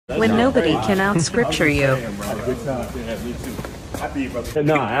When nobody can out-scripture you.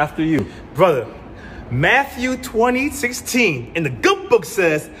 No, after you. Brother, Matthew 20:16 in the good book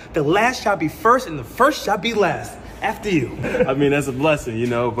says, the last shall be first and the first shall be last. After you. I mean, that's a blessing, you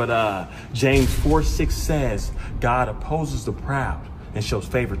know, but James 4:6 says, God opposes the proud and shows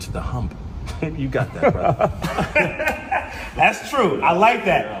favor to the humble. You got that, brother. That's true. I like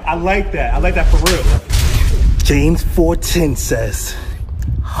that. I like that. I like that for real. James 4:10 says,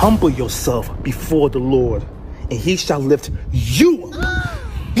 humble yourself before the Lord, and he shall lift you up.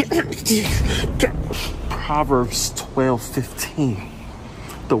 Proverbs 12:15.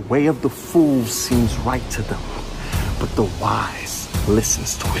 The way of the fool seems right to them, but the wise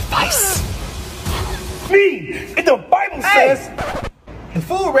listens to advice. Me! And the Bible says... The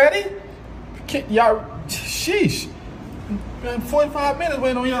food ready? Y'all, sheesh. Man, 45 minutes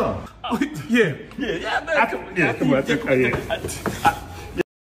waiting on y'all. Yeah. Come on.